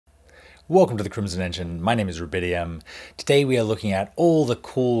Welcome to the Crimson Engine. My name is Rubidium. Today we are looking at all the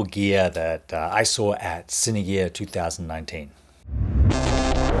cool gear that I saw at Cinegear 2019.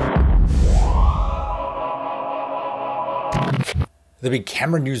 The big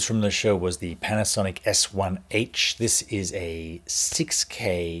camera news from the show was the Panasonic S1H. This is a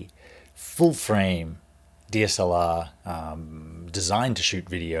 6K full frame DSLR designed to shoot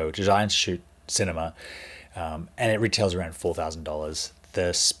video, designed to shoot cinema, and it retails around $4,000.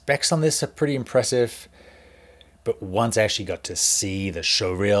 The specs on this are pretty impressive, but once I actually got to see the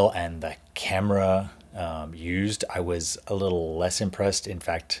showreel and the camera used, I was a little less impressed. In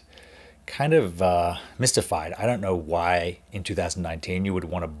fact, kind of mystified. I don't know why in 2019 you would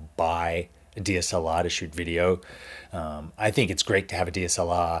want to buy a DSLR to shoot video. I think it's great to have a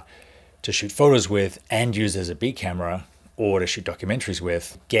DSLR to shoot photos with and use as a B camera or to shoot documentaries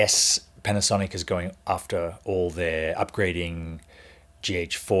with. Guess Panasonic is going after all their upgrading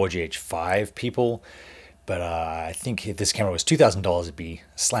GH4, GH5 people, but I think if this camera was $2,000, it'd be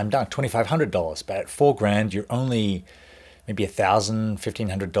slam dunk, $2,500. But at $4,000, you're only maybe $1,000,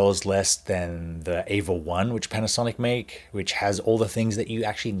 $1,500 less than the Ava 1, which Panasonic make, which has all the things that you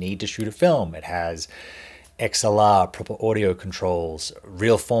actually need to shoot a film. It has XLR, proper audio controls,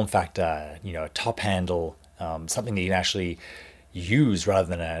 real form factor, a top handle, something that you can actually use rather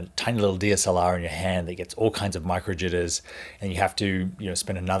than a tiny little DSLR in your hand that gets all kinds of micro jitters, and you have to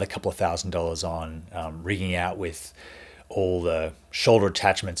spend another couple of $1,000s on rigging out with all the shoulder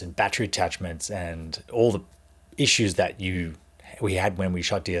attachments and battery attachments and all the issues that we had when we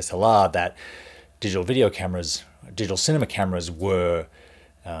shot DSLR that digital cinema cameras were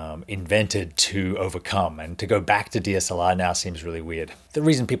invented to overcome, and to go back to DSLR now seems really weird. The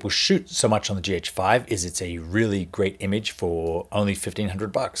reason people shoot so much on the GH5 is it's a really great image for only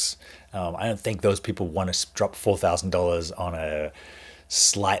 $1,500. I don't think those people want to drop $4,000 on a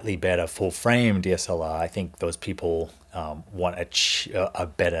slightly better full frame DSLR. I think those people want a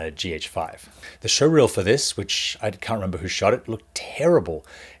better GH5. The showreel for this, which I can't remember who shot it, looked terrible.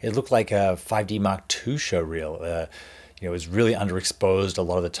 It looked like a 5D Mark II showreel. It was really underexposed a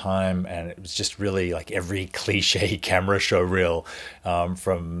lot of the time, and it was just really like every cliche camera showreel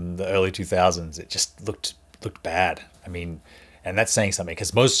from the early 2000s. It just looked bad. I mean, and that's saying something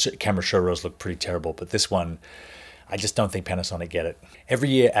because most camera showreels look pretty terrible, but this one, I just don't think Panasonic get it. Every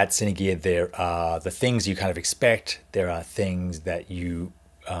year at Cinegear, there are the things you kind of expect. There are things that you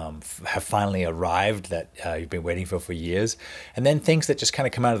have finally arrived that you've been waiting for years, and then things that just kind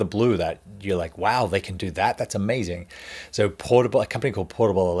of come out of the blue that you're like, wow, they can do that. That's amazing. So a company called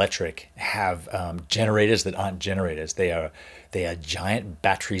Portable Electric have generators that aren't generators. They are giant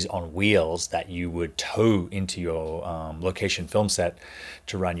batteries on wheels that you would tow into your location film set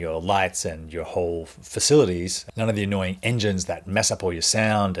to run your lights and your whole facilities. None of the annoying engines that mess up all your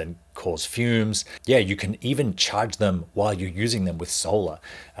sound and cause fumes. Yeah, you can even charge them while you're using them with solar.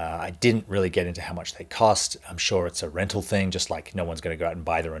 I didn't really get into how much they cost. I'm sure it's a rental thing, just like no one's going to go out and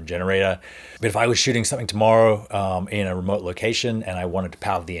buy their own generator. But if I was shooting something tomorrow in a remote location and I wanted to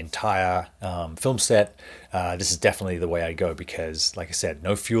power the entire film set, this is definitely the way I go because, like I said,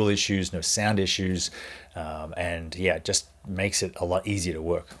 no fuel issues, no sound issues, and yeah, it just makes it a lot easier to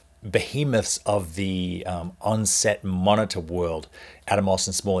work. Behemoths of the on-set monitor world, Atomos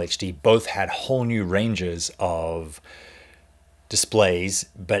and Small HD, both had whole new ranges of displays,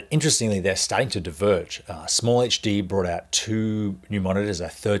 but interestingly, they're starting to diverge. Small HD brought out two new monitors, a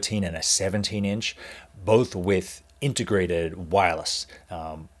 13 and a 17-inch, both with integrated wireless.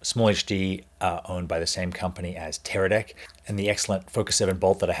 Small HD owned by the same company as Teradek, and the excellent Focus 7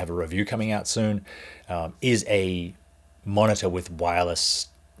 Bolt that I have a review coming out soon is a monitor with wireless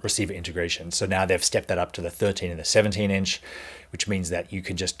receiver integration. So now they've stepped that up to the 13 and the 17-inch, which means that you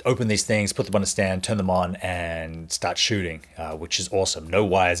can just open these things, put them on a stand, turn them on, and start shooting, which is awesome. No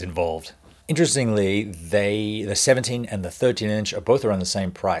wires involved. Interestingly, the 17 and the 13-inch are both around the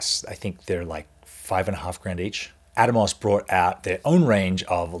same price. I think they're like $5,500 each. Atomos brought out their own range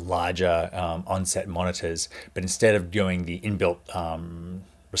of larger on-set monitors, but instead of doing the inbuilt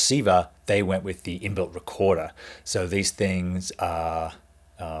receiver, they went with the inbuilt recorder. So these things are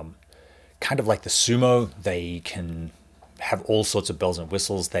kind of like the Sumo. They can have all sorts of bells and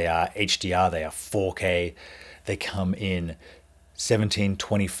whistles. They are HDR, they are 4K. They come in 17,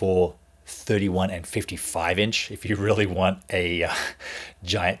 24, 31 and 55 inch if you really want a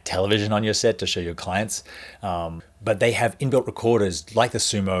giant television on your set to show your clients. But they have inbuilt recorders like the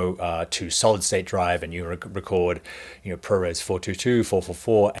Sumo to solid state drive, and you record ProRes 422,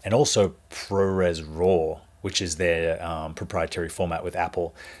 444, and also ProRes RAW, which is their proprietary format with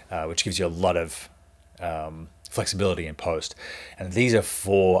Apple, which gives you a lot of flexibility in post. And these are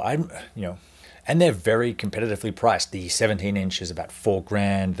for, and they're very competitively priced. The 17 inch is about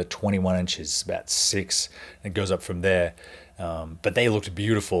 $4,000. The 21 inch is about $6,000. It goes up from there. But they looked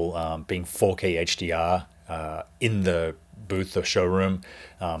beautiful, being 4K HDR in the booth or showroom.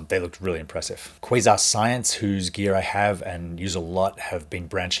 They looked really impressive. Quasar Science, whose gear I have and use a lot, have been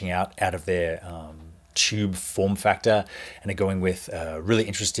branching out of their tube form factor and are going with really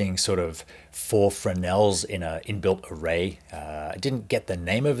interesting sort of 4 Fresnels in an inbuilt array. I didn't get the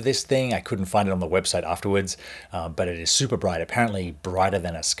name of this thing. I couldn't find it on the website afterwards, but it is super bright, apparently brighter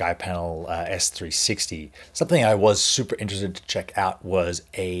than a SkyPanel S360. Something I was super interested to check out was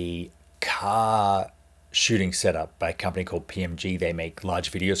a car shooting setup by a company called PMG. They make large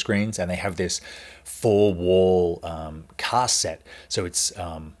video screens, and they have this 4-wall car set. So it's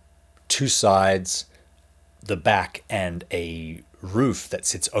 2 sides, the back, and a roof that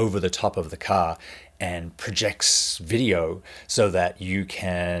sits over the top of the car and projects video so that you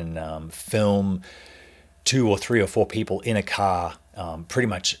can film 2 or 3 or 4 people in a car, pretty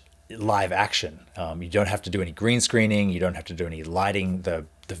much live action. You don't have to do any green screening. You don't have to do any lighting. The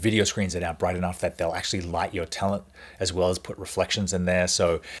video screens are now bright enough that they'll actually light your talent as well as put reflections in there.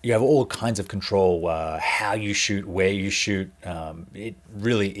 So you have all kinds of control, how you shoot, where you shoot. It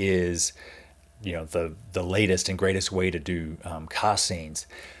really is, the latest and greatest way to do car scenes.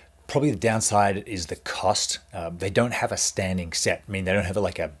 Probably the downside is the cost. They don't have a standing set. I mean, they don't have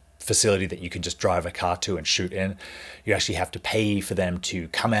like a facility that you can just drive a car to and shoot in. You actually have to pay for them to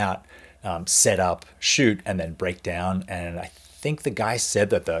come out, set up, shoot, and then break down. And I think the guy said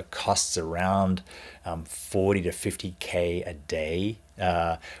that the cost's around 40 to 50K a day,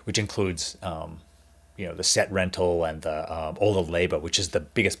 which includes the set rental and all the labor, which is the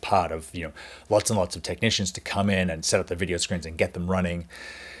biggest part of lots and lots of technicians to come in and set up the video screens and get them running.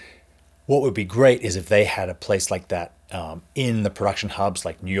 What would be great is if they had a place like that in the production hubs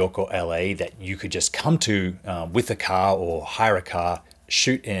like New York or LA that you could just come to with a car or hire a car,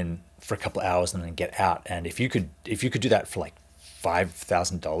 shoot in for a couple of hours and then get out. And if you could do that for like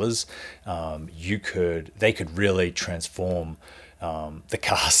 $5,000, they could really transform the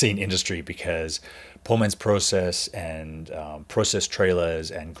car scene industry, because poor man's process and process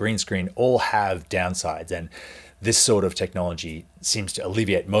trailers and green screen all have downsides, and this sort of technology seems to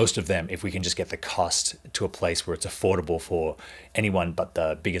alleviate most of them if we can just get the cost to a place where it's affordable for anyone but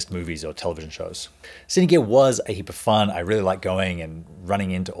the biggest movies or television shows. Cinegear was a heap of fun. I really like going and running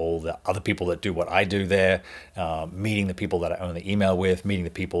into all the other people that do what I do there, meeting the people that I only email with, meeting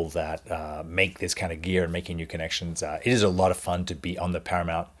the people that make this kind of gear and making new connections. It is a lot of fun to be on the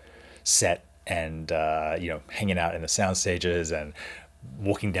Paramount set and hanging out in the sound stages and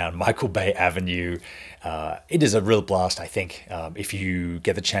walking down Michael Bay Avenue. It is a real blast, I think. If you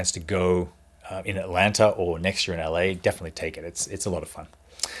get the chance to go in Atlanta or next year in LA, definitely take it. It's a lot of fun.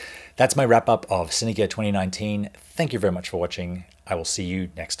 That's my wrap up of Cinegear 2019. Thank you very much for watching. I will see you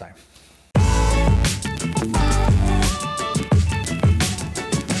next time.